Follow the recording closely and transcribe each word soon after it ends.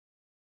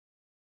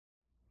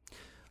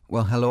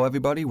Well, hello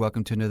everybody.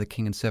 Welcome to another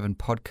King and Servant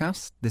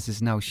podcast. This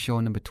is now show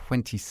number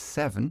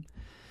 27.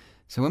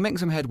 So we're making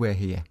some headway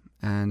here,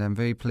 and I'm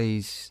very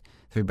pleased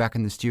to be back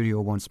in the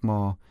studio once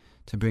more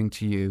to bring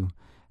to you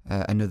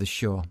another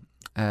show.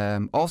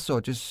 Also,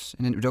 just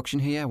an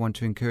introduction here. I want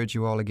to encourage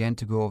you all again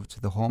to go over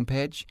to the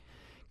homepage,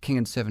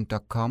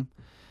 kingandservant.com.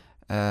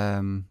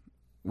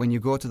 When you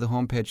go to the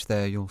homepage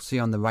there, you'll see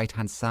on the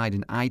right-hand side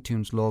an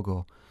iTunes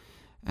logo.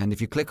 And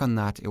if you click on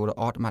that, it will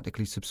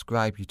automatically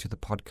subscribe you to the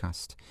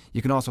podcast.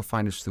 You can also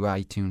find us through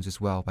iTunes as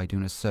well by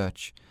doing a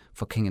search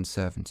for King and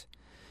Servant.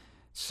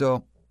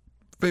 So,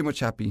 very much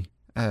happy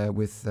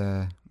with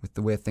the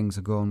way things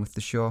are going with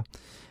the show.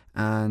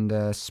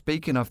 And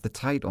speaking of the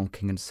title,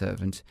 King and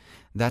Servant,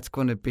 that's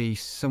going to be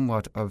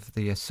somewhat of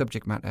the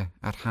subject matter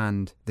at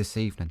hand this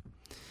evening.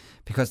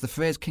 Because the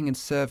phrase King and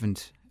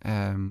Servant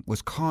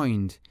was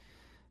coined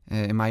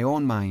in my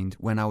own mind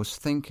when I was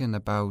thinking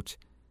about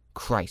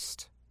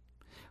Christ.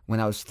 When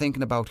I was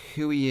thinking about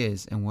who he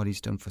is and what he's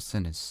done for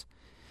sinners.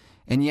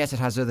 And yes, it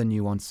has other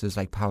nuances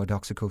like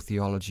paradoxical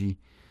theology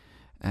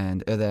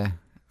and other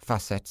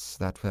facets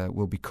that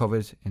will be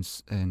covered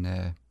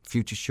in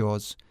future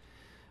shows.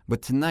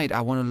 But tonight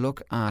I want to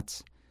look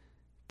at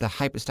the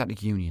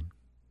hypostatic union,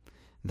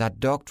 that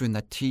doctrine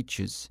that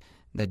teaches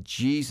that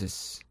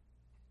Jesus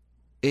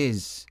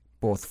is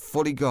both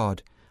fully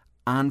God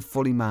and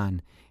fully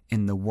man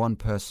in the one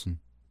person,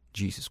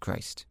 Jesus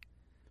Christ.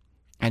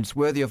 And it's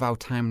worthy of our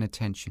time and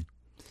attention.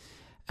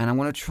 And I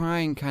want to try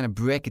and kind of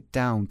break it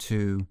down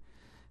to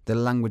the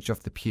language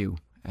of the pew.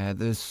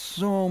 There's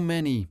so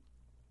many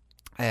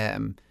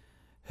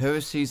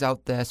heresies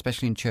out there,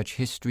 especially in church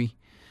history.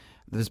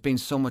 There's been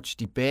so much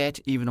debate,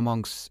 even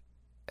amongst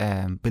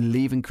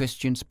believing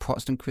Christians,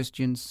 Protestant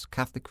Christians,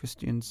 Catholic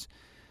Christians,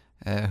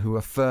 who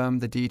affirm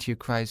the deity of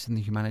Christ and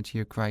the humanity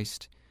of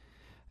Christ.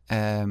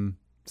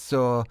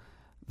 So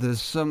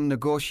there's some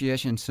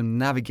negotiation, some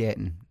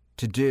navigating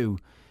to do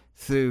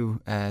through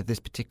this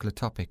particular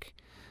topic,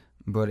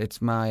 but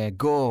it's my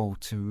goal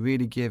to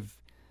really give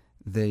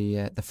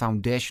the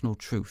foundational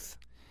truth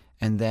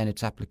and then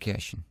its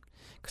application,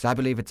 because I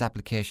believe its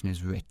application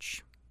is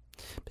rich.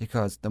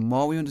 Because the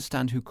more we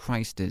understand who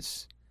Christ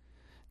is,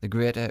 the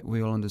greater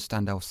we will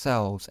understand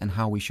ourselves and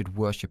how we should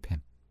worship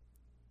him.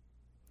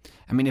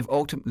 I mean, if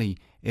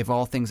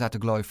all things are to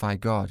glorify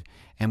God,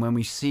 and when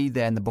we see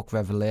there in the book of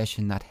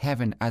Revelation that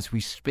heaven, as we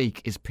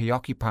speak, is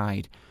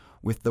preoccupied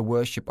with the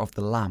worship of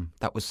the Lamb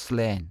that was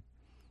slain.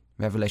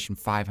 Revelation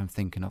 5 I'm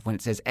thinking of, when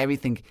it says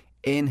everything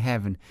in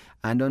heaven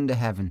and under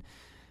heaven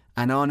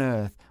and on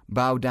earth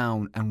bow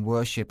down and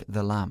worship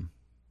the Lamb.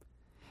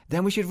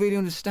 Then we should really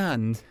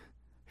understand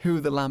who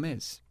the Lamb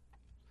is.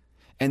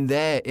 And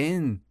there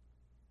in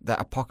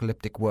that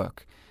apocalyptic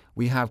work,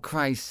 we have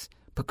Christ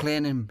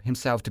proclaiming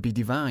himself to be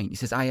divine. He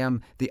says, I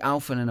am the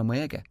Alpha and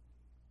Omega,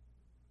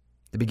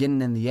 the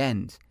beginning and the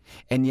end.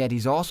 And yet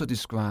he's also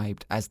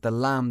described as the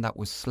Lamb that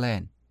was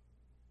slain,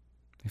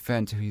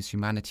 referring to his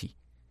humanity.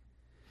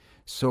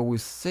 So we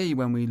see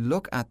when we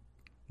look at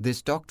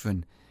this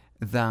doctrine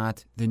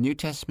that the New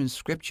Testament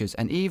scriptures,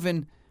 and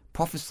even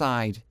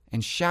prophesied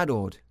and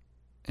shadowed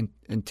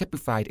and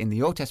typified in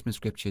the Old Testament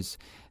scriptures,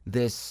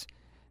 this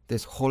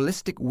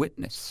holistic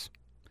witness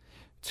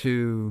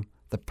to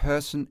the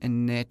person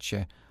and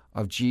nature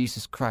of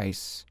Jesus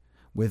Christ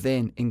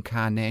within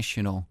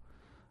incarnational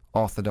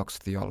Orthodox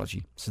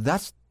theology. So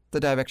that's the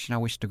direction I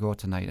wish to go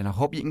tonight, and I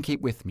hope you can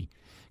keep with me,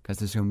 because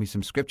there's going to be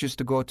some scriptures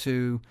to go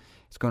to.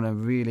 It's going to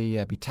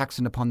really be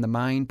taxing upon the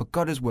mind, but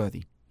God is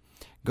worthy.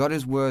 God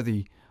is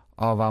worthy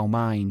of our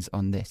minds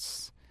on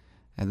this.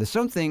 And there's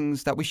some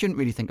things that we shouldn't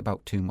really think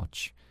about too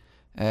much.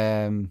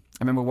 I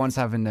remember once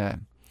having a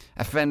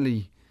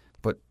friendly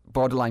but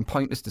borderline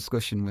pointless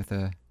discussion with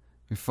a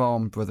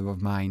Reformed brother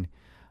of mine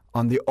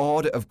on the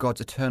order of God's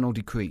eternal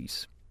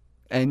decrees.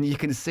 And you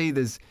can see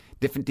there's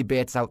different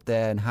debates out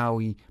there and how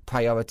he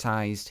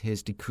prioritized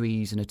his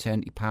decrees in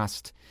eternity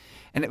past.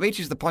 And it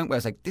reaches the point where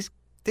it's like, this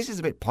is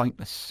a bit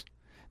pointless.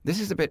 This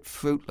is a bit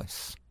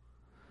fruitless.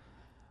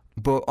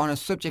 But on a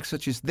subject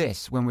such as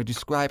this, when we're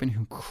describing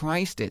who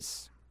Christ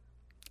is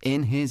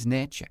in his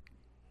nature,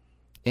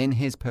 in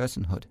his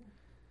personhood,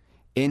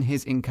 in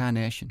his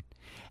incarnation,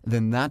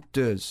 then that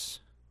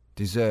does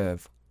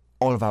deserve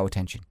all of our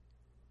attention.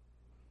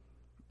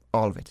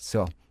 All of it.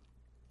 So,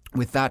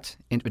 with that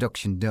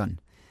introduction done,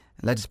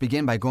 let us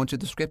begin by going to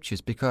the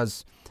scriptures,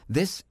 because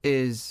this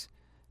is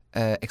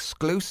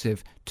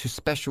exclusive to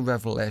special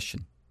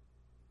revelation.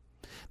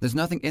 There's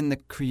nothing in the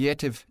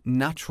creative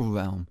natural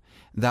realm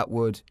that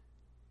would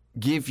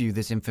give you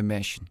this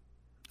information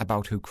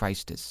about who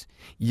Christ is.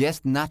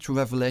 Yes, natural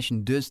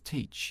revelation does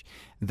teach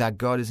that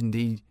God is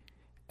indeed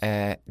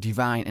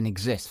divine and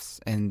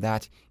exists, and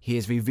that he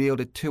has revealed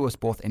it to us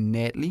both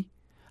innately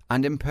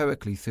and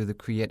empirically through the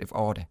creative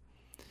order.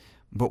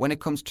 But when it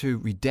comes to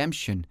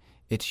redemption,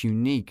 it's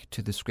unique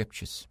to the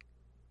scriptures.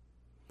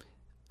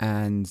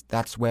 And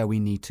that's where we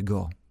need to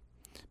go,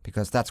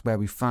 because that's where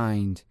we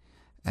find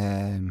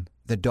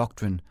the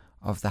doctrine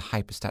of the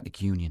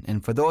hypostatic union.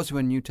 And for those who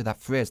are new to that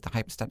phrase, the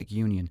hypostatic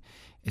union,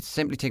 it's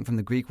simply taken from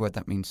the Greek word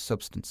that means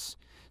substance.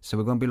 So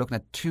we're going to be looking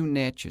at two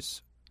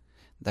natures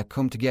that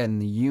come together in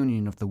the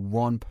union of the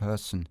one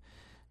person,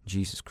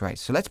 Jesus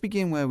Christ. So let's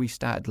begin where we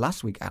started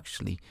last week,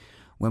 actually,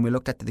 when we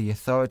looked at the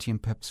authority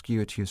and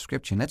perspicuity of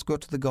Scripture. And let's go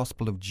to the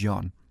Gospel of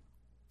John,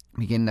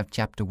 beginning of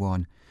chapter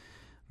 1,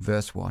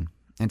 verse 1.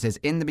 And it says,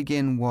 "In the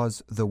beginning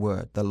was the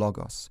Word, the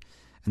Logos,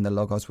 and the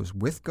Logos was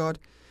with God,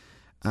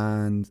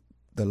 and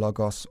the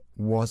Logos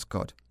was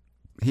God.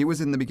 He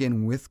was in the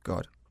beginning with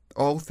God.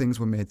 All things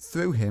were made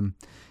through him,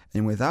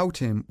 and without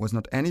him was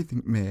not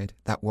anything made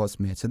that was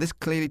made." So this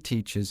clearly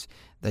teaches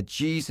that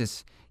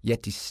Jesus,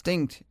 yet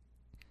distinct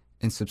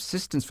in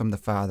subsistence from the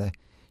Father,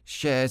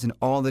 shares in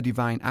all the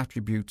divine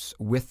attributes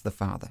with the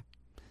Father,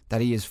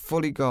 that he is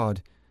fully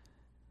God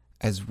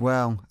as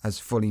well as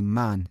fully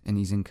man in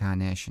his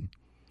incarnation.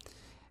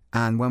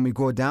 And when we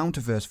go down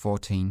to verse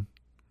 14,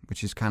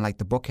 which is kind of like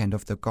the bookend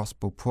of the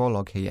gospel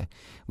prologue here,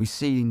 we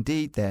see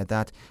indeed there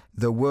that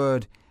the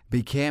Word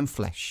became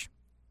flesh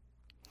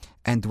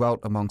and dwelt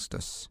amongst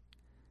us.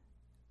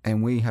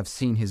 And we have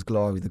seen his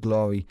glory, the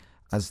glory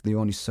as the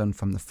only Son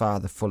from the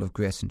Father, full of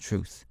grace and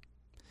truth.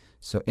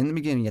 So in the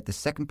beginning, yet the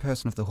second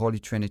person of the Holy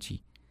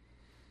Trinity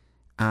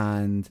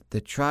and the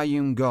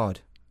triune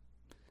God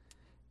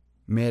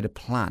made a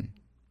plan,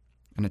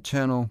 an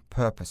eternal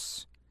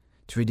purpose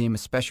to redeem a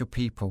special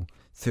people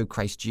through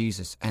Christ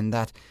Jesus. And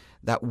that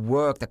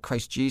work that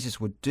Christ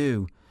Jesus would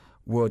do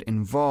would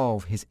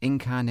involve his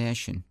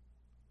incarnation,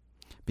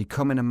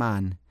 becoming a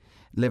man,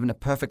 living a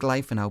perfect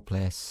life in our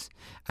place,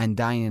 and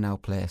dying in our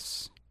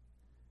place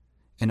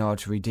in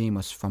order to redeem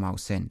us from our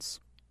sins.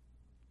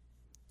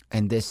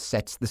 And this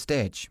sets the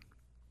stage,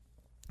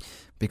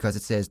 because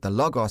it says the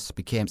Logos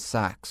became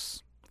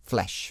sarx,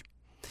 flesh.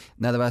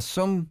 Now there are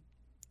some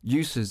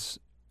uses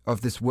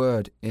of this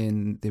word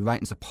in the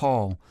writings of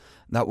Paul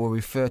that will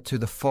refer to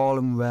the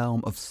fallen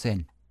realm of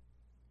sin.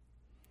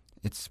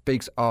 It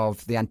speaks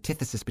of the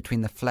antithesis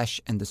between the flesh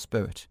and the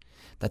spirit,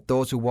 that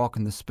those who walk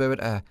in the spirit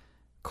are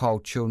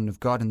called children of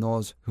God, and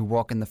those who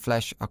walk in the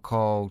flesh are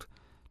called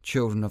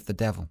children of the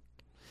devil.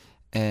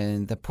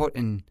 And they're put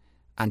in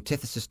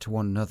antithesis to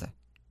one another.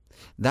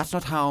 That's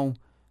not how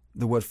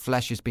the word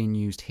flesh is being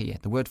used here.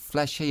 The word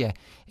flesh here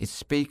is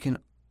speaking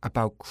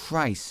about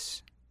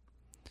Christ,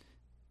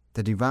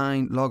 the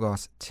divine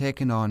Logos,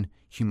 taking on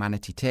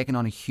humanity, taking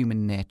on a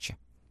human nature.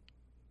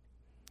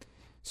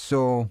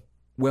 So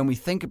when we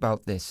think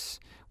about this,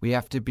 we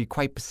have to be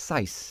quite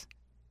precise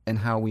in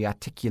how we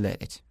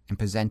articulate it and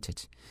present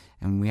it.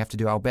 And we have to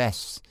do our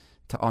best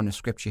to honour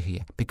Scripture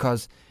here,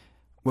 because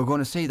we're going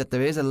to see that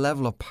there is a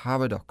level of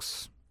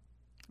paradox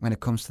when it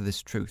comes to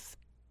this truth,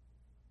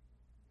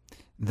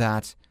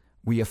 that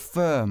we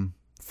affirm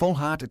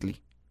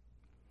full-heartedly,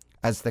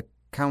 as the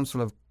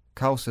Council of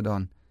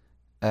Chalcedon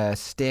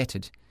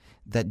stated,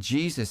 that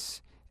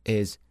Jesus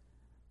is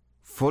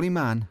fully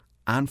man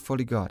and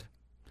fully God,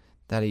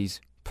 that he's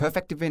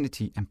perfect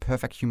divinity and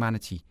perfect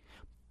humanity,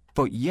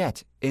 but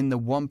yet in the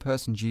one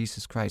person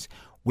Jesus Christ,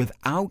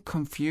 without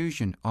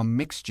confusion or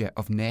mixture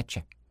of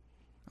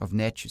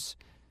natures.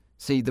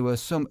 See, there were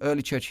some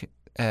early church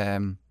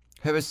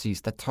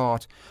heresies that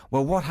taught,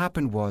 well, what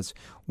happened was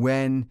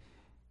when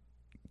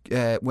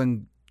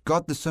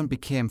God the Son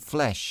became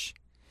flesh,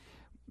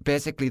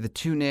 basically the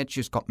two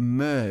natures got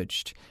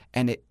merged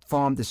and it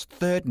formed this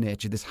third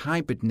nature, this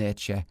hybrid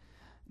nature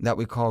that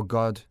we call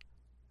God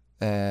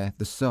the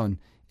Son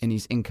in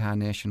his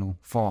incarnational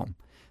form.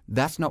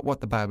 That's not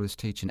what the Bible is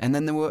teaching. And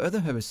then there were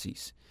other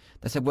heresies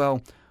that said,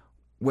 well,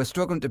 we're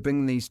struggling to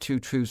bring these two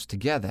truths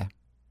together.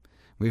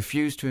 We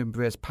refuse to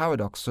embrace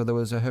paradox. So there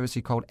was a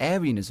heresy called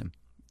Arianism,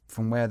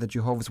 from where the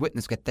Jehovah's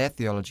Witnesses get their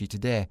theology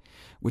today,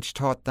 which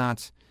taught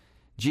that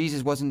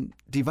Jesus wasn't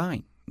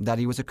divine, that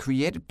he was a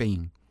created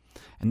being.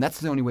 And that's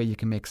the only way you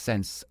can make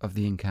sense of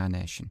the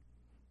incarnation.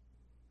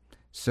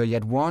 So you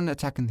had one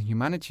attacking the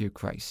humanity of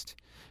Christ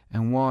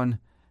and one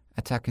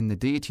attacking the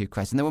deity of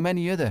Christ. And there were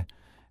many other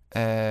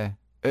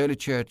early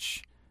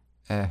church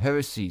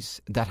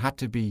heresies that had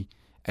to be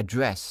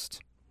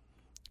addressed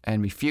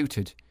and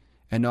refuted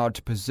in order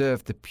to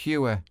preserve the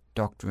pure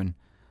doctrine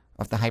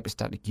of the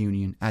hypostatic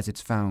union as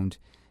it's found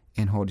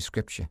in Holy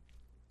Scripture.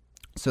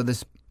 So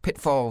there's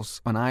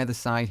pitfalls on either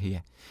side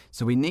here.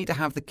 So we need to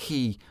have the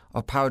key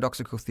of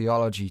paradoxical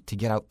theology to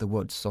get out the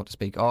woods, so to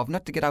speak, or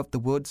not to get out the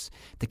woods,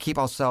 to keep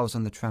ourselves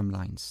on the tram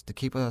lines, to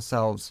keep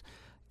ourselves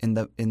in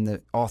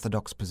the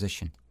orthodox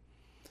position.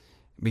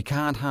 We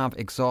can't have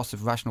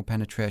exhaustive rational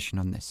penetration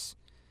on this,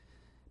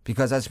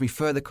 because as we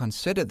further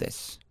consider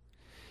this,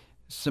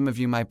 some of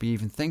you might be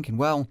even thinking,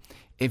 well,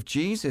 if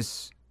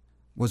Jesus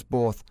was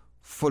both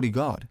fully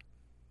God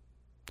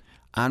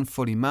and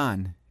fully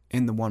man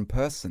in the one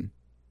person,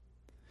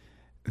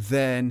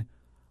 then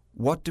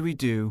what do we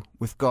do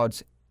with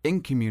God's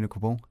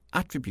incommunicable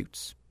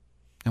attributes?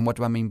 And what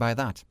do I mean by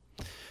that?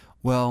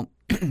 Well,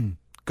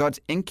 God's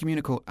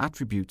incommunicable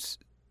attributes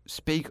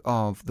speak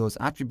of those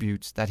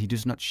attributes that he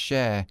does not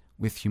share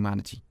with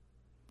humanity.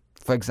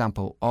 For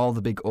example, all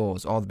the big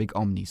O's, all the big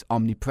omnis,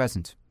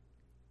 omnipresent,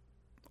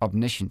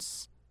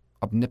 omniscience,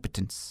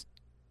 omnipotence.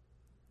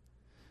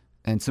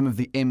 And some of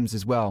the ims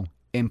as well,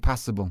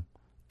 impassible,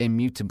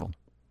 immutable.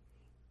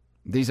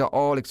 These are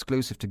all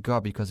exclusive to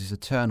God because He's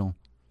eternal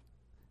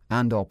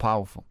and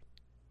all-powerful.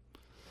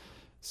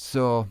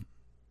 So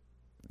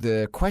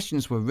the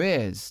questions were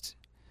raised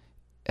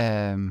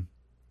down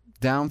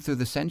through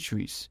the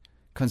centuries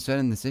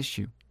concerning this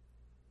issue.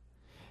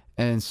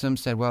 And some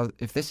said, well,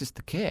 if this is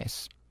the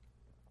case,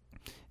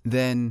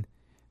 then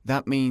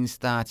that means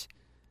that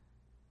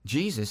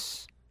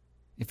Jesus,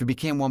 if He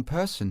became one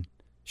person,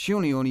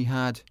 surely only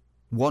had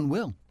one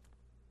will.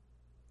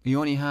 He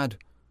only had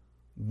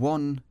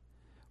one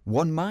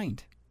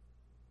mind.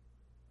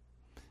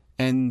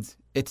 And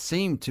it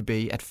seemed to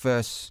be, at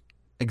first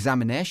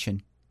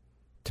examination,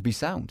 to be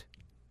sound.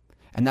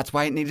 And that's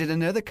why it needed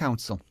another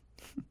council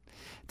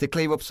to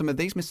clear up some of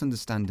these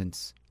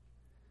misunderstandings.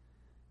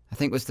 I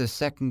think it was the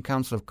Second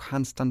Council of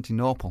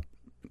Constantinople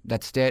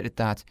that stated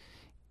that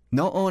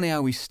not only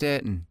are we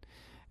stating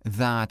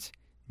that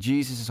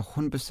Jesus is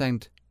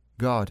 100%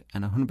 God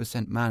and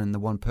 100% man in the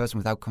one person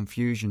without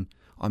confusion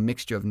or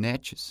mixture of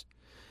natures,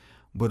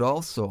 but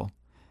also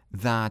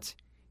that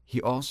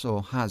He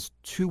also has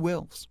two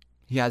wills.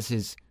 He has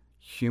His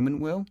human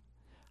will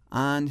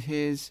and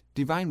His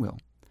divine will.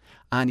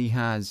 And He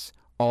has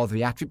all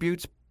the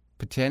attributes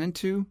pertaining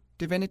to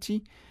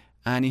divinity,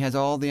 and He has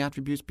all the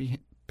attributes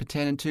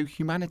pertaining to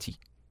humanity.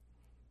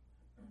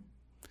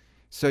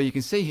 So you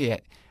can see here,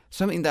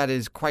 something that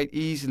is quite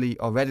easily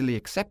or readily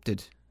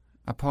accepted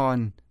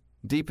upon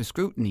deeper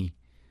scrutiny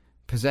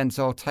presents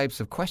all types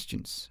of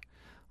questions,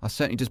 or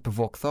certainly does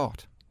provoke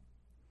thought.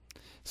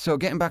 So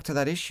getting back to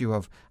that issue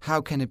of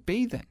how can it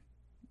be then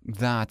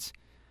that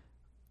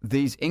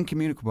these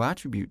incommunicable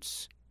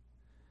attributes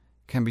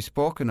can be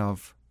spoken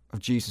of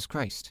Jesus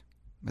Christ?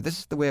 But this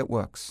is the way it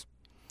works.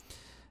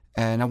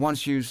 And I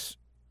once used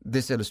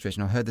this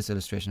illustration, or heard this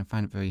illustration, I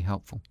find it very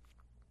helpful.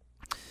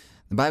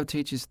 The Bible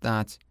teaches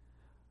that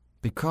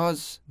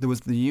because there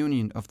was the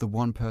union of the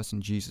one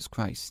person, Jesus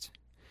Christ,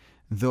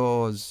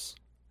 those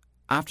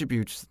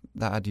attributes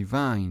that are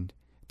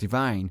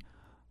divine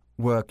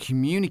were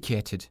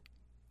communicated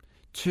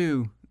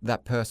to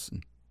that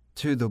person,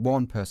 to the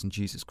one person,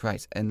 Jesus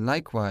Christ. And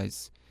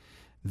likewise,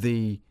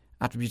 the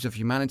attributes of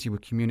humanity were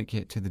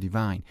communicated to the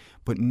divine,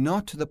 but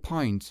not to the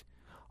point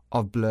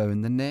of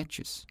blurring the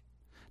natures,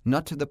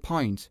 not to the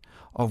point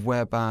of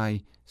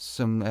whereby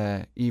some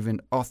even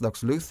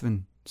Orthodox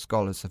Lutheran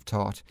scholars have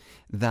taught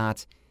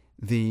that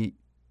the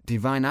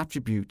divine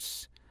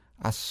attributes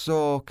are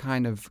so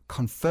kind of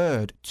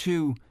conferred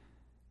to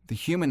the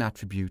human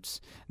attributes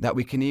that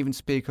we can even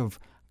speak of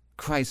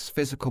Christ's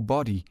physical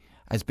body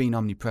as being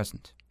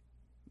omnipresent.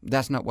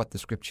 That's not what the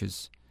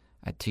scriptures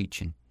are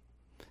teaching.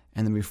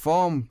 And the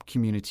Reform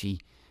community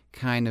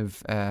kind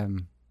of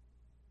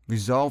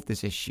resolved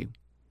this issue.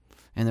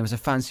 And there was a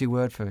fancy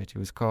word for it. It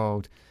was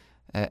called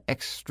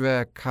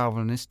extra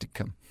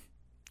Calvinisticum.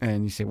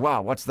 And you say,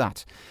 wow, what's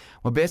that?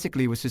 Well,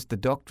 basically, it was just the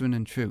doctrine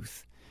and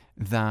truth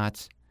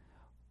that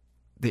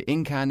the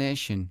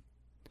incarnation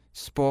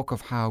spoke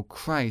of how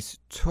Christ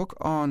took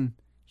on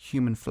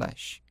human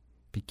flesh,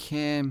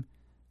 became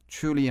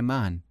truly a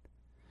man,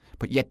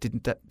 but yet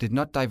did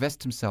not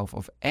divest himself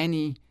of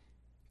any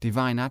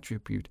divine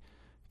attribute,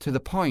 to the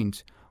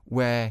point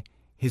where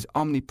His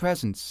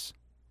omnipresence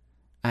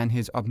and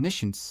His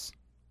omniscience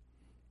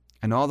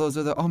and all those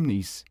other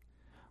omnis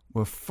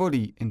were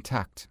fully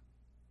intact.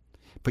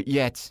 But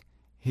yet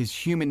His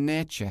human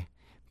nature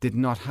did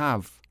not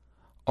have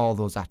all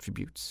those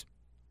attributes.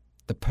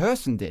 The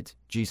person did,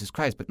 Jesus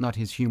Christ, but not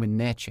His human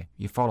nature.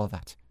 You follow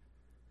that?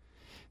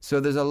 So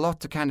there's a lot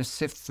to kind of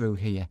sift through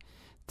here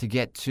to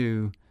get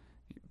to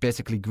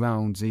basically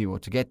ground zero,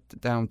 to get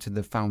down to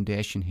the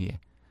foundation here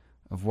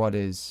of what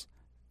is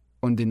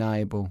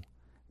undeniable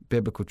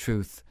biblical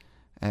truth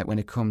when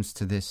it comes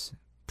to this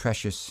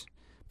precious,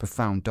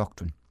 profound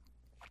doctrine.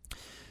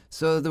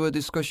 So there were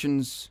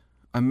discussions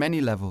on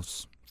many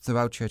levels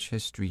throughout church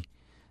history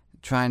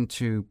trying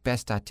to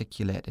best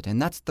articulate it.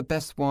 And that's the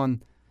best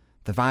one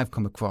that I've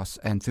come across.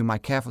 And through my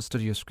careful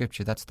study of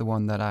Scripture, that's the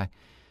one that I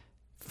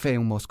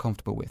feel most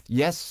comfortable with.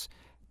 Yes,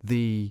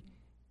 the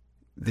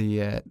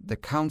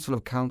Council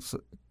of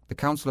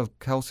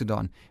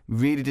Chalcedon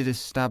really did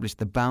establish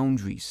the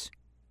boundaries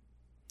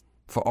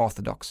for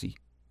orthodoxy.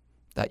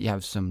 That you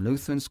have some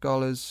Lutheran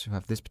scholars who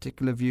have this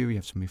particular view, you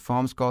have some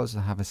Reformed scholars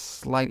that have a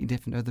slightly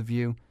different other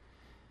view.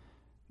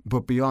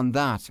 But beyond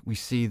that, we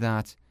see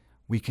that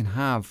we can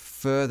have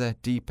further,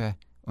 deeper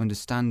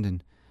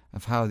understanding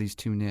of how these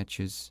two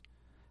natures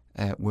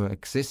were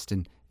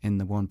existing in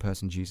the one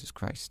person, Jesus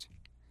Christ.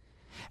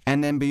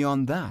 And then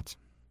beyond that,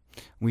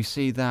 we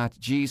see that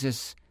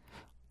Jesus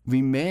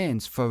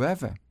remains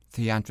forever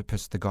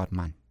Theanthropos, the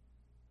God-man.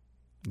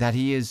 That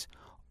He is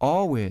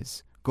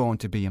always going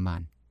to be a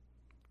man.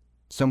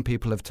 Some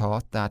people have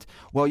taught that,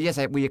 well, yes,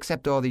 we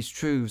accept all these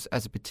truths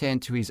as it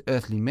pertains to His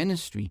earthly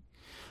ministry,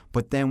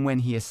 but then when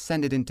He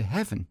ascended into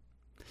heaven,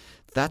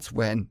 that's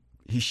when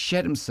He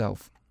shed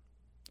Himself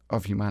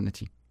of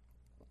humanity.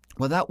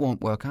 Well, that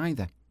won't work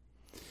either,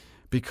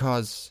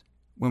 because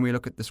when we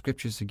look at the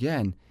scriptures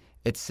again,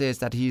 it says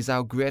that he is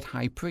our great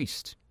high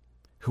priest,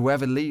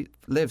 whoever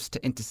lives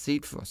to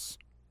intercede for us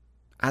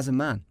as a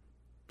man.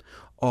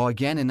 Or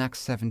again in Acts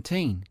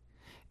 17,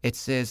 it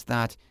says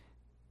that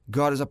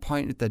God has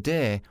appointed the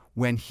day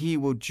when he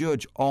will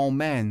judge all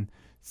men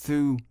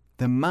through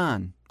the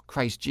man,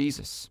 Christ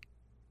Jesus.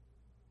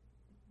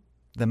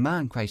 The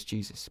man, Christ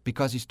Jesus,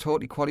 because he's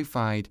totally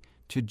qualified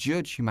to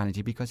judge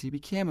humanity because he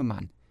became a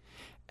man.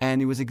 And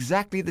he was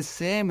exactly the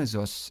same as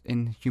us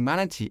in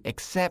humanity,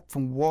 except for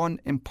one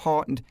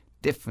important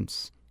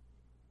difference: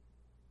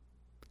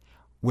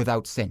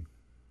 without sin.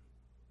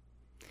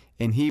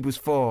 In Hebrews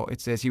 4,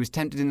 it says he was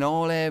tempted in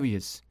all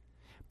areas,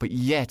 but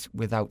yet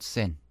without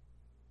sin.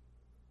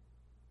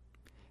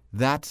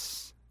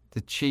 That's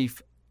the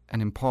chief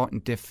and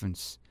important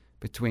difference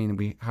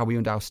between how we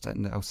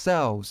understand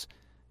ourselves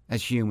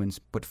as humans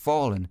but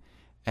fallen,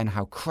 and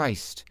how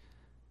Christ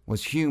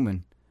was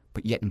human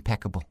but yet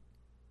impeccable.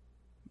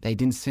 They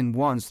didn't sin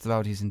once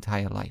throughout his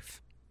entire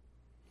life,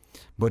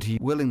 but he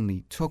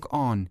willingly took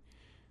on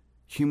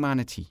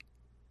humanity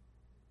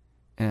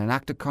in an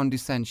act of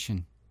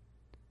condescension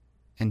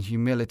and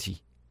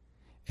humility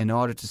in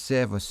order to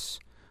save us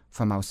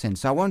from our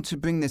sins. So I want to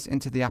bring this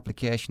into the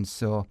application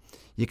so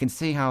you can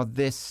see how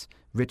this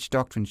rich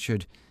doctrine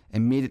should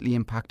immediately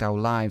impact our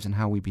lives and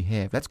how we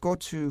behave. Let's go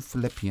to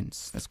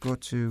Philippians. Let's go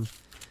to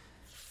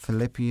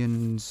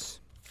Philippians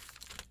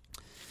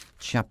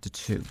chapter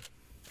 2.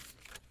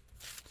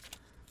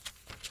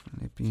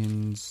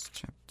 Philippians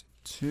chapter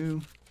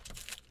 2.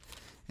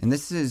 And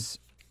this is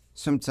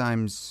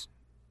sometimes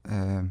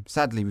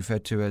sadly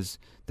referred to as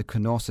the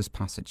kenosis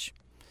passage.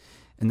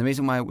 And the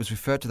reason why it was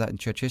referred to that in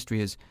church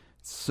history is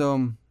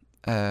some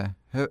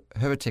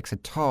heretics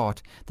had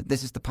taught that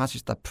this is the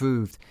passage that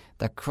proved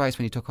that Christ,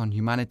 when he took on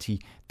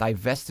humanity,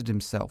 divested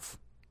himself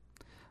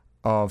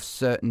of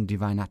certain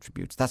divine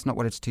attributes. That's not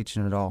what it's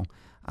teaching at all,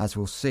 as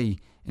we'll see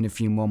in a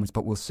few moments.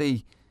 But we'll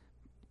see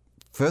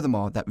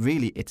furthermore that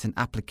really it's an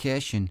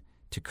application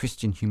to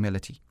Christian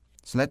humility.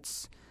 So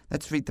let's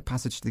read the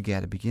passage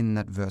together, beginning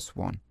at verse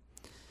 1.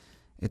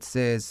 It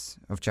says,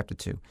 of chapter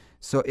 2,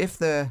 "So if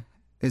there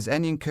is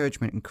any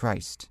encouragement in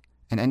Christ,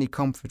 and any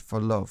comfort for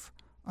love,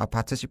 or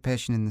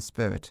participation in the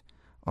Spirit,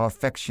 or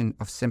affection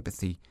of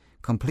sympathy,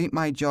 complete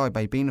my joy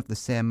by being of the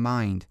same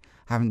mind,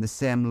 having the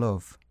same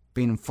love,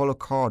 being in full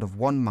accord of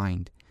one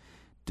mind.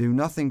 Do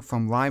nothing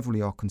from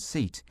rivalry or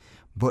conceit,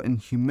 but in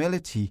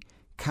humility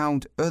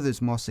count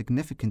others more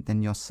significant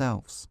than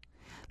yourselves.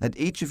 Let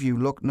each of you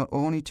look not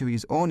only to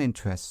his own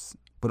interests,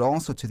 but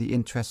also to the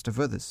interest of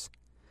others.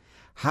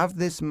 Have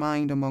this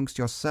mind amongst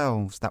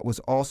yourselves that was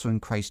also in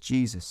Christ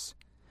Jesus,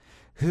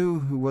 who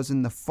was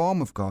in the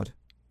form of God,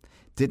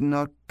 did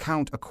not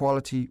count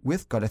equality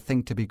with God a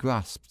thing to be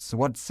grasped." So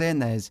what it's saying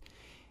there is,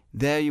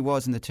 there he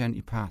was in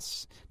eternity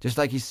past. Just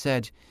like he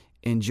said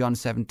in John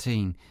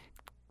 17,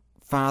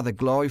 "Father,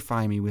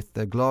 glorify me with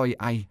the glory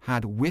I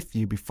had with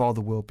you before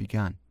the world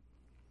began."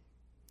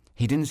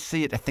 He didn't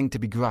see it a thing to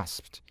be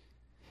grasped.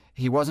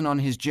 He wasn't on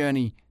his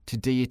journey to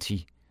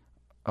deity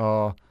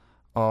or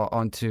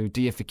onto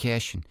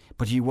deification,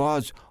 but he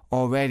was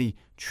already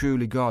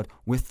truly God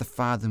with the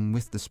Father and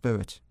with the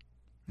Spirit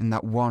in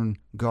that one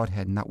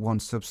Godhead, in that one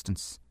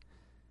substance.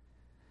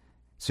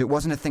 So it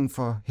wasn't a thing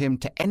for him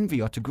to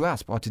envy or to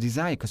grasp or to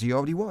desire, because he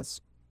already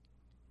was.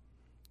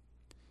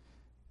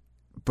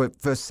 But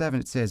verse 7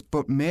 it says,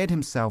 "But made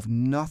himself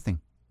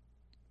nothing,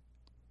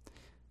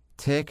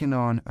 taking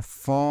on a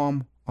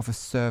form of a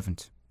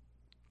servant,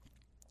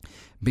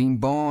 being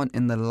born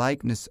in the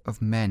likeness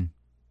of men,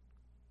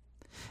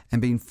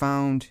 and being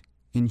found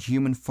in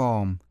human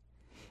form,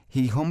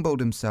 he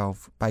humbled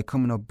himself by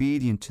becoming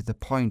obedient to the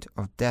point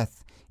of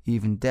death,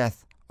 even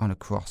death on a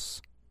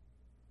cross."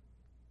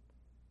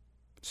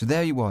 So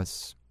there he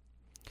was,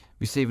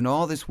 receiving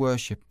all this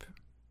worship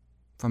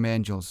from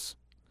angels,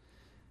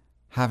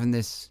 having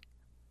this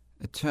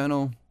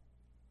eternal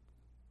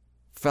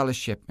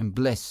fellowship and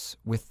bliss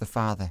with the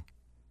Father.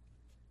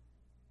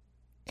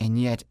 And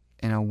yet,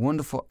 in a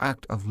wonderful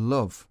act of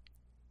love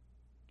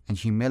and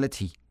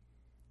humility,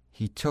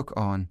 he took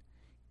on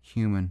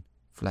human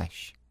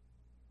flesh.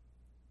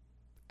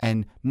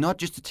 And not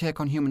just to take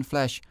on human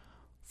flesh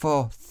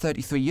for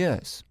 33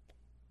 years,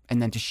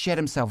 and then to shed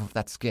himself of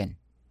that skin,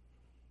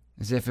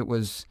 as if it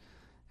was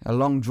a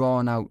long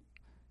drawn out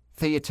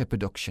theatre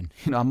production.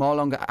 I'm no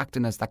longer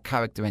acting as that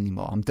character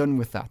anymore. I'm done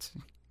with that.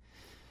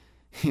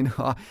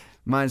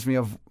 Reminds me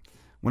of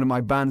one of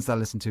my bands that I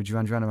listened to,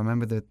 Duran Duran. I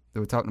remember that they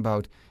were talking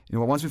about,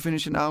 once we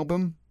finish an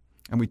album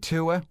and we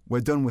tour,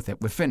 we're done with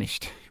it. We're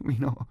finished. We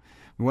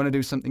want to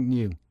do something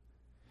new.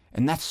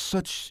 And that's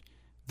such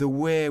the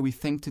way we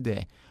think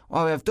today.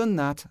 Oh, I've done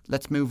that.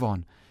 Let's move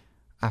on.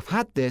 I've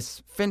had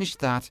this, finished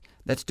that.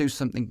 Let's do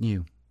something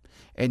new.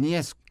 And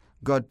yes,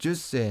 God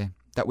does say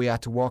that we are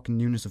to walk in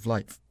newness of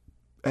life,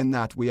 and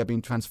that we are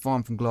being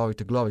transformed from glory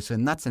to glory. So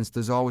in that sense,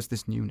 there's always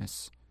this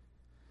newness.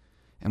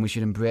 And we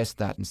should embrace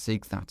that and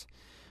seek that.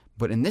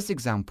 But in this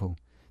example,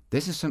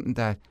 this is something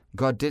that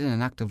God did in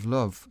an act of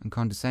love and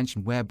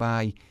condescension,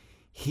 whereby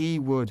he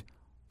would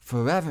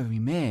forever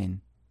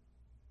remain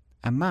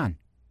a man.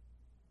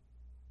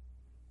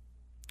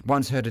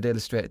 Once heard it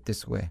illustrated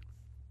this way.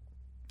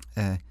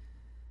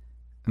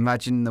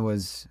 Imagine there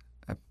was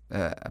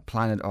a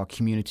planet or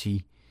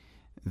community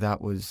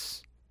that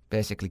was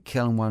basically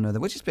killing one another,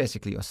 which is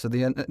basically us. So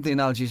the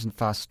analogy isn't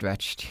far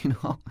stretched,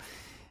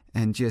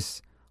 and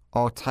just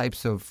all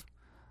types of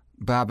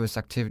barbarous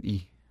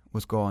activity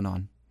was going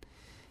on.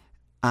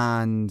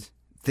 And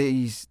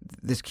this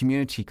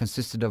community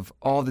consisted of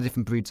all the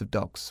different breeds of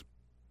dogs.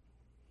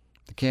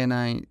 The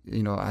canine,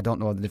 I don't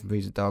know all the different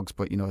breeds of dogs,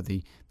 but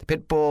the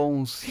pit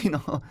bulls,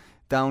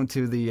 down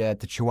to the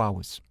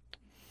chihuahuas.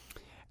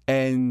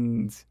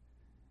 And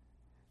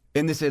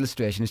in this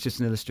illustration, it's just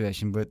an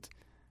illustration, but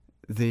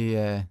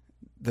the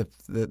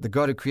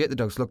God who created the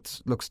dogs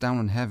looks down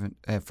on heaven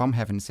from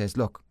heaven and says,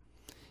 "Look,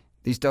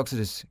 these dogs are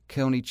just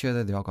killing each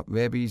other. They all got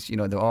rabies.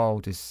 They're all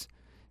just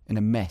in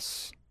a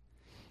mess.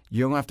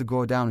 You're going to have to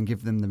go down and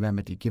give them the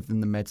remedy, give them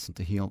the medicine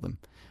to heal them.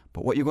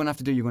 But what you're going to have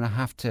to do, you're going to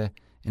have to,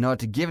 in order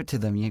to give it to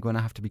them, you're going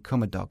to have to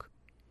become a dog.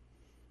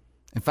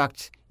 In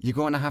fact, you're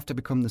going to have to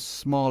become the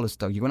smallest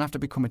dog. You're going to have to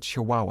become a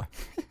chihuahua,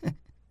 a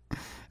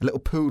little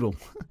poodle.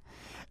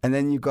 And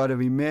then you've got to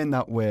remain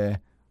that way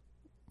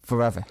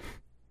forever."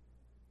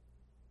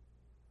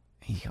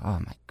 Oh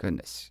my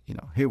goodness,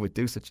 who would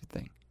do such a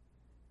thing?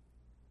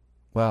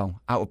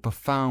 Well, out of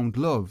profound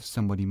love,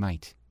 somebody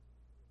might.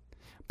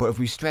 But if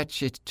we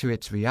stretch it to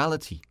its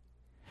reality,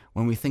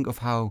 when we think of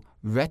how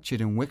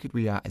wretched and wicked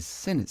we are as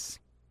sinners,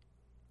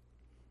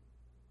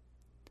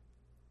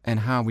 and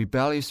how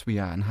rebellious we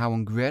are, and how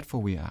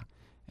ungrateful we are,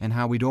 and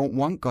how we don't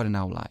want God in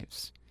our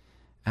lives,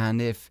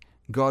 and if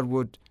God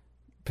would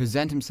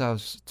present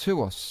himself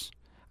to us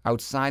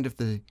outside of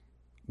the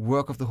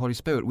work of the Holy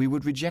Spirit, we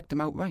would reject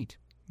him outright.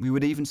 We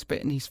would even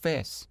spit in his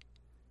face.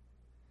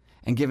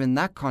 And given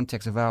that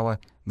context of our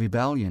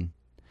rebellion,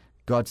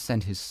 God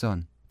sent his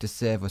Son to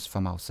save us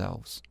from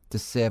ourselves, to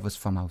save us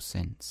from our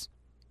sins.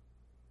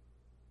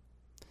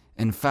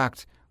 In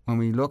fact, when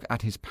we look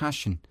at his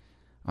passion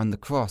on the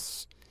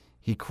cross,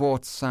 he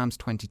quotes Psalms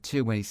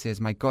 22 when he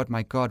says, my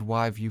God,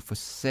 why have you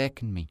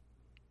forsaken me?"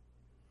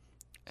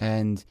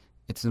 And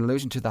it's an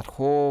allusion to that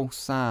whole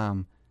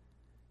psalm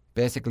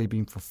basically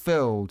being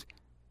fulfilled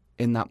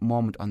in that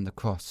moment on the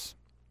cross.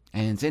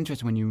 And it's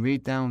interesting when you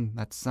read down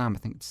that psalm, I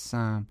think it's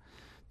Psalm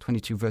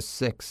 22 verse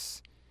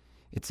 6,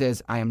 it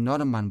says, "I am not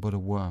a man but a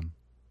worm."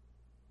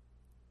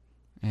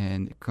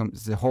 And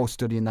the whole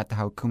study in that,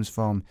 how it comes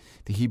from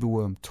the Hebrew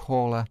worm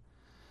tola.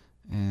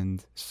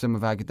 And some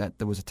have argued that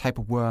there was a type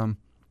of worm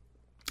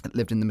that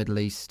lived in the Middle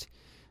East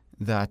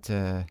that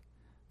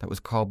was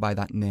called by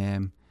that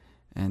name.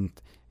 And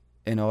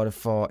in order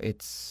for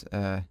its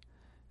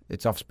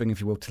offspring,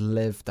 if you will, to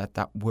live,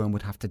 that worm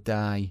would have to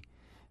die.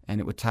 And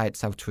it would tie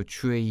itself to a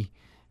tree,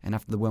 and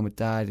after the worm would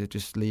die, it would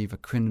just leave a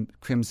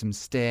crimson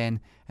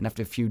stain, and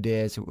after a few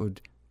days it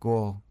would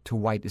go to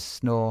white as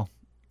snow.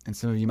 And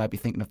some of you might be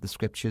thinking of the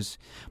scriptures.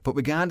 But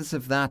regardless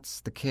if that's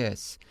the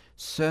case,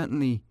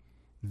 certainly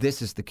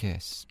this is the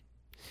case,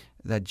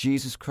 that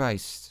Jesus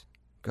Christ,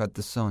 God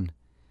the Son,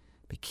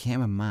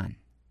 became a man.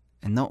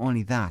 And not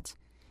only that,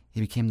 he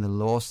became the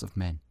lowest of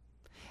men,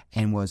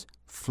 and was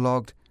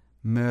flogged,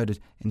 murdered,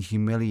 and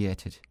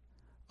humiliated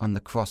on the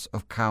cross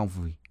of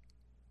Calvary,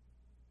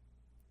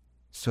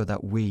 so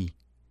that we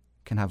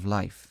can have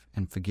life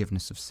and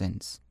forgiveness of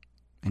sins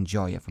and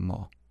joy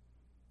evermore.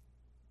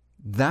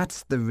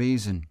 That's the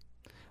reason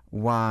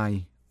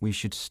why we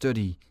should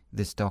study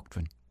this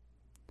doctrine,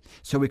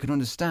 so we can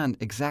understand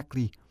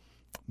exactly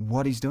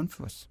what he's done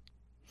for us,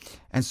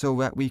 and so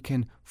that we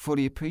can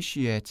fully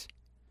appreciate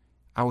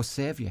our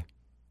Saviour,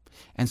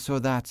 and so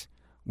that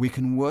we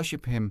can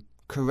worship him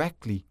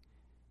correctly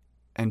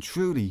and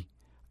truly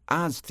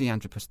as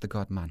Theanthropus, the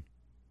God-man.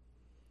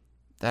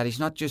 That he's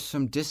not just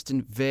some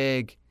distant,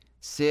 vague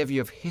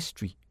saviour of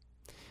history,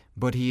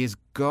 but he is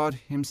God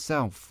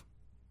himself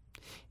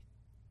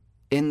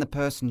in the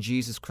person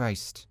Jesus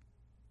Christ,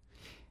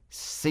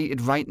 seated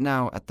right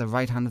now at the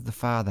right hand of the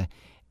Father,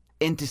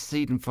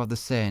 interceding for the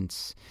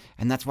saints.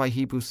 And that's why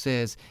Hebrews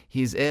says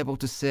he is able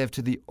to save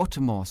to the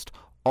uttermost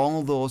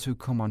all those who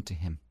come unto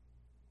him,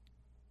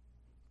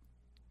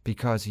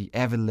 because he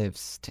ever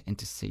lives to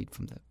intercede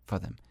for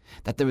them.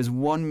 That there is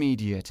one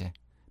mediator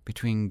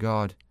between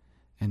God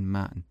and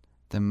man,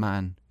 the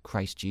man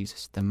Christ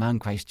Jesus, the man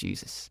Christ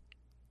Jesus.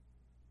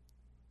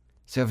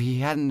 So if he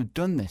hadn't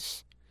done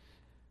this,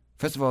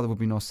 first of all, there would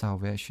be no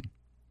salvation.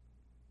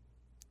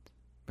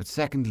 But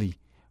secondly,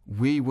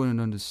 we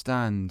wouldn't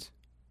understand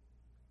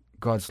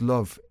God's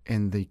love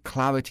in the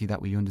clarity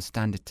that we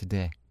understand it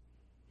today.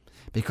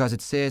 Because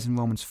it says in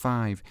Romans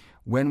 5,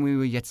 when we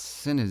were yet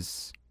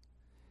sinners,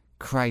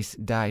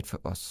 Christ died for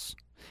us.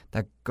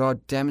 That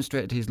God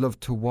demonstrated his love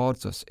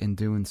towards us in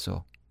doing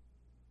so.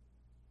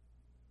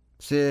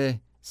 Say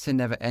sin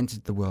never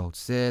entered the world.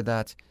 Say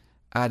that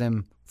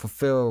Adam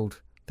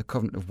fulfilled the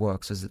covenant of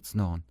works as it's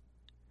known.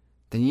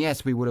 Then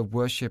yes, we would have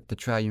worshipped the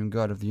triune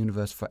God of the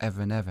universe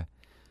forever and ever.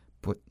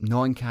 But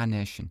no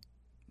incarnation,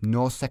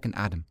 no second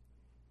Adam,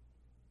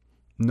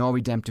 no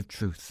redemptive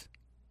truth.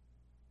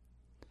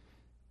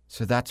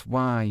 So that's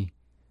why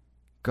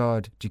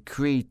God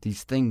decreed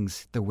these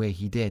things the way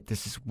he did.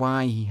 This is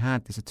why he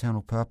had this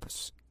eternal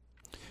purpose.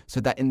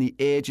 So that in the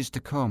ages to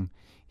come,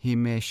 he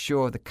may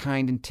show the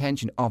kind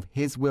intention of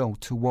his will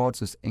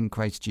towards us in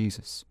Christ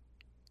Jesus.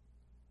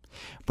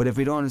 But if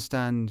we don't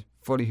understand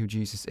fully who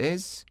Jesus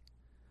is,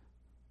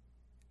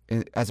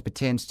 as it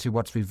pertains to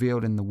what's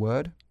revealed in the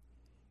Word,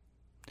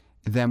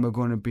 then we're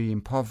going to be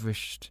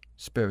impoverished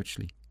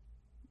spiritually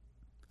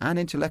and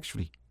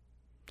intellectually.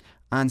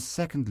 And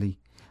secondly,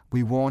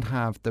 we won't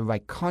have the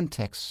right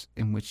context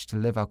in which to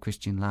live our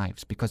Christian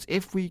lives. Because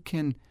if we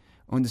can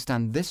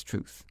understand this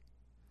truth,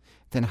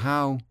 then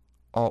how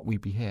ought we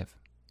behave?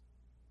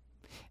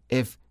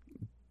 If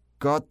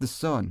God the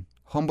Son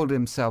humbled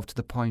himself to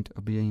the point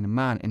of being a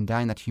man and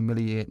dying that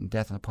humiliating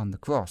death upon the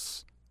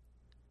cross,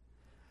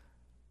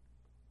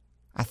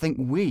 I think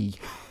we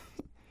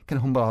can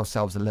humble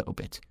ourselves a little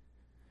bit.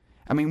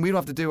 I mean, we don't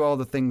have to do all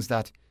the things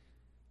that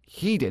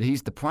he did.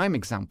 He's the prime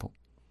example.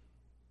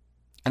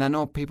 And I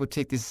know people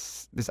take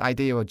this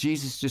idea of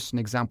Jesus is just an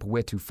example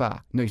way too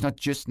far. No, he's not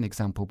just an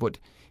example, but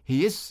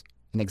he is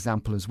an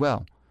example as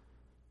well.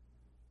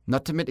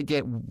 Not to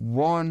mitigate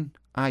one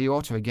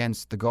iota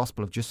against the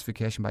gospel of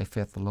justification by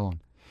faith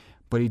alone.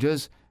 But he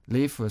does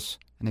leave for us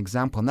an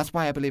example. And that's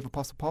why I believe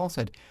Apostle Paul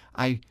said,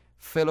 I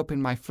fill up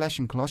in my flesh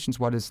in Colossians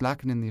what is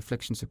lacking in the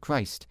afflictions of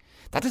Christ.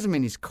 That doesn't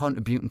mean he's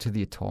contributing to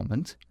the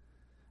atonement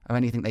or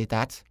anything like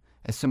that,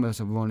 as some of us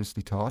have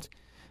erroneously taught.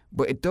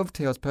 But it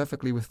dovetails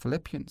perfectly with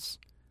Philippians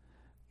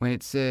when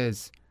it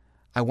says,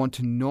 I want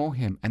to know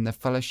him and the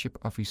fellowship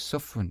of his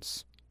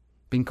sufferings,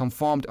 being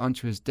conformed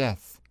unto his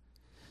death,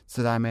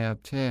 so that I may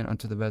obtain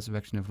unto the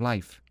resurrection of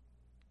life.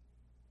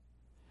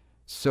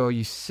 So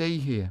you see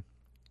here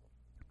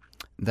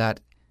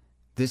that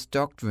this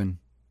doctrine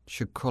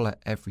should colour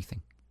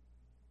everything,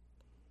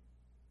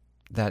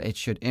 that it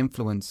should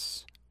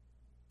influence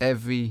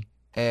every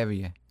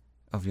area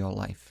of your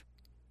life.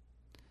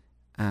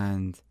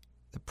 And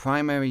the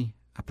primary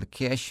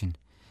application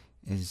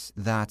is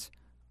that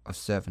of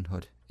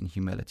servanthood and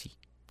humility,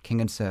 king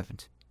and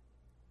servant.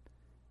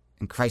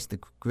 And Christ, the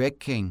great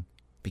King,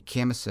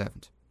 became a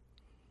servant.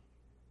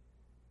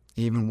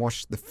 He even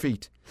washed the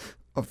feet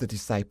of the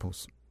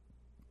disciples.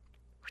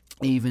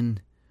 Even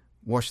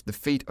washed the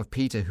feet of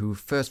Peter, who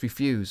first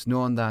refused,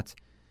 knowing that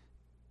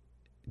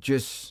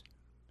just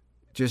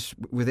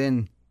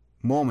within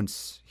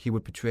moments he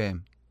would betray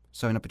him.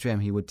 Sorry, not betray him,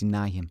 he would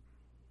deny him.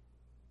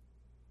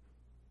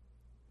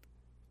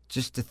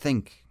 Just to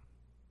think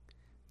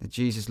that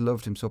Jesus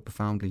loved him so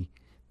profoundly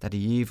that he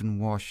even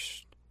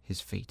washed his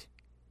feet.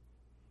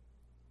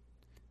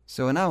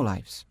 So in our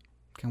lives,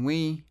 can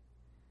we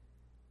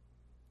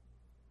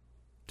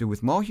do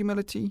with more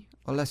humility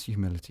or less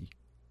humility?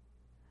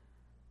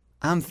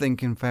 I'm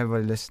thinking for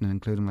everybody listening,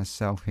 including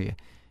myself here,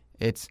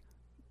 it's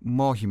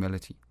more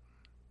humility.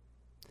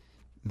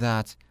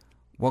 That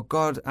what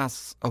God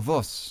asks of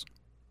us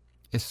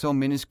is so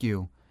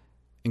minuscule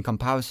in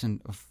comparison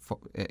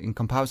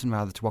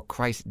rather to what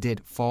Christ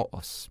did for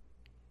us.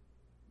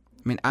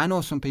 I mean, I know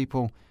some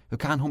people who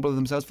can't humble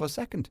themselves for a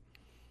second.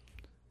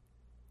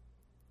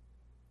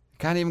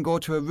 Can't even go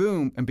to a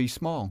room and be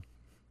small.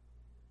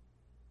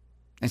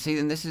 And see,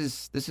 and this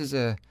is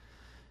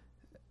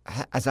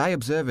as I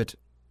observe it,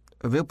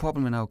 a real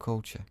problem in our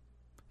culture.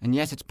 And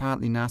yes, it's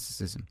partly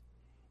narcissism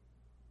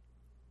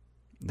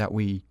that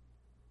we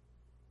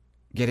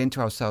get into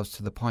ourselves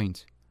to the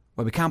point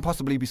where we can't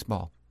possibly be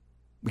small.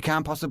 We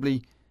can't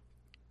possibly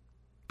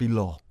be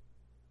low.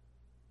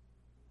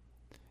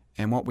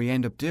 And what we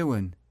end up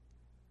doing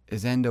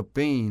is end up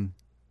being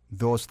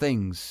those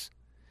things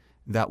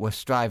that we're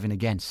striving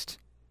against.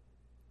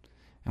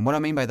 And what I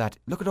mean by that,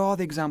 look at all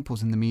the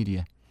examples in the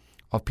media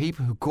of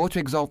people who go to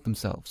exalt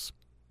themselves.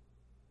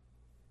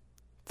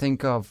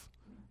 Think of,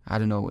 I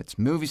don't know, it's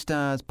movie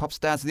stars, pop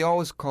stars. They're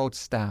always called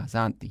stars,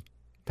 aren't they?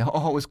 They're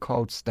always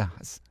called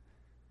stars.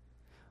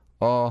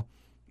 Or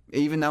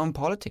even now in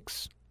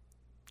politics,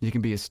 you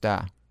can be a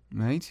star,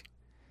 right?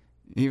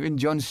 Even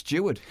Jon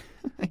Stewart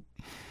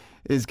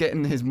is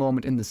getting his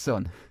moment in the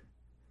sun.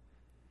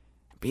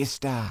 Be a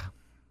star.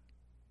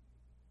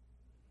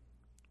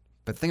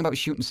 But the thing about a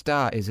shooting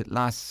star is it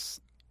lasts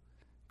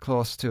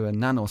close to a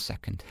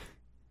nanosecond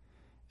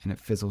and it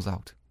fizzles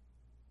out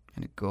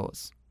and it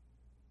goes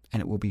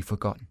and it will be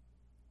forgotten.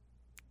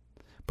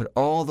 But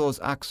all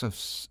those acts of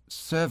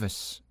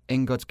service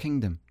in God's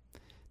kingdom,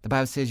 the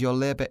Bible says your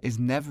labour is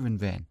never in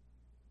vain,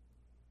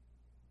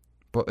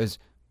 but is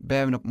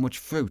bearing up much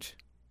fruit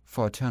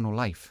for eternal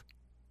life.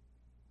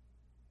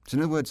 So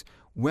in other words,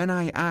 when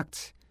I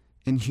act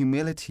in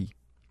humility,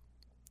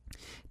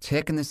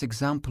 taking this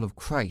example of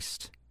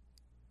Christ,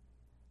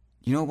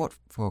 you know what,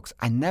 folks?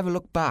 I never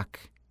look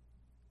back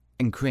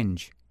and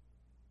cringe.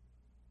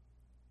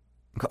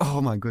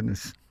 Oh my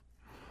goodness.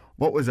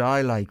 What was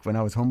I like when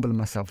I was humbling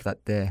myself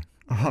that day?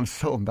 Oh, I'm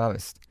so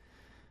embarrassed.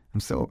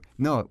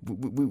 No,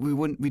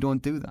 we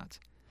don't do that.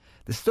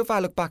 The stuff I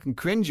look back and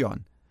cringe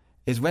on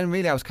is when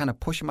really I was kind of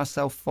pushing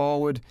myself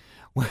forward,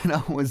 when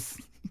I was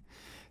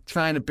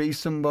trying to be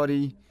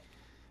somebody,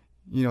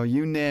 you know,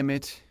 you name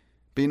it,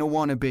 being a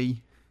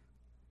wannabe.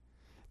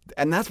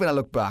 And that's when I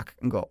look back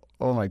and go,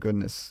 oh my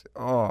goodness.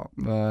 Oh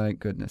my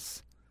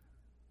goodness.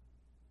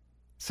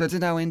 So it's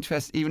in our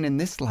interest, even in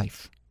this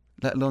life,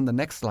 let alone the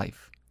next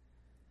life,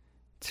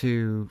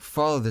 to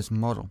follow this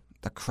model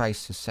that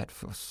Christ has set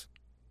for us.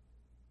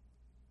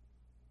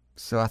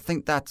 So I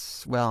think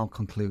that's where I'll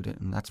conclude it,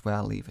 and that's where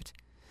I'll leave it.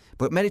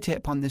 But meditate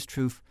upon this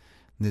truth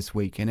this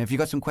week. And if you've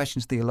got some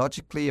questions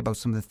theologically about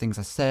some of the things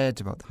I said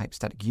about the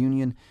hypostatic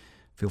union,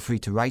 feel free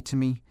to write to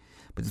me.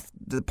 But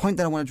the point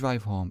that I want to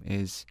drive home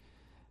is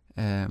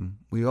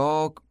we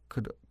all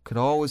could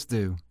always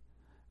do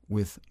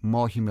with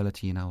more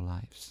humility in our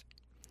lives.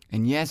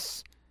 And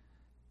yes,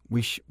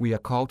 we are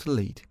called to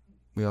lead.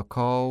 We are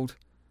called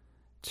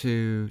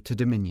to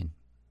dominion,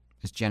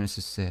 as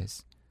Genesis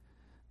says.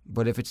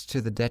 But if it's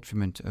to the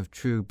detriment of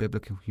true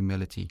biblical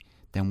humility,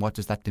 then what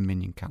does that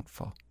dominion count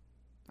for?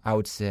 I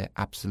would say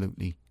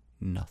absolutely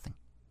nothing.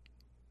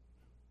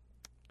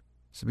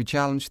 So be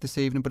challenged this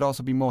evening, but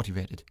also be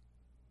motivated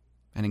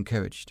and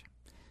encouraged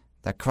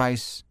that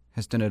Christ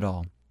has done it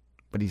all,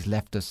 but he's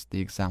left us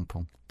the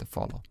example to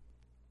follow.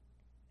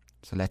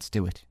 So let's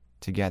do it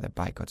together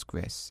by God's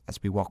grace as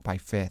we walk by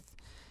faith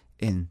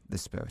in the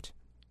Spirit.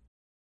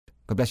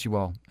 God bless you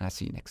all, and I'll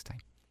see you next time.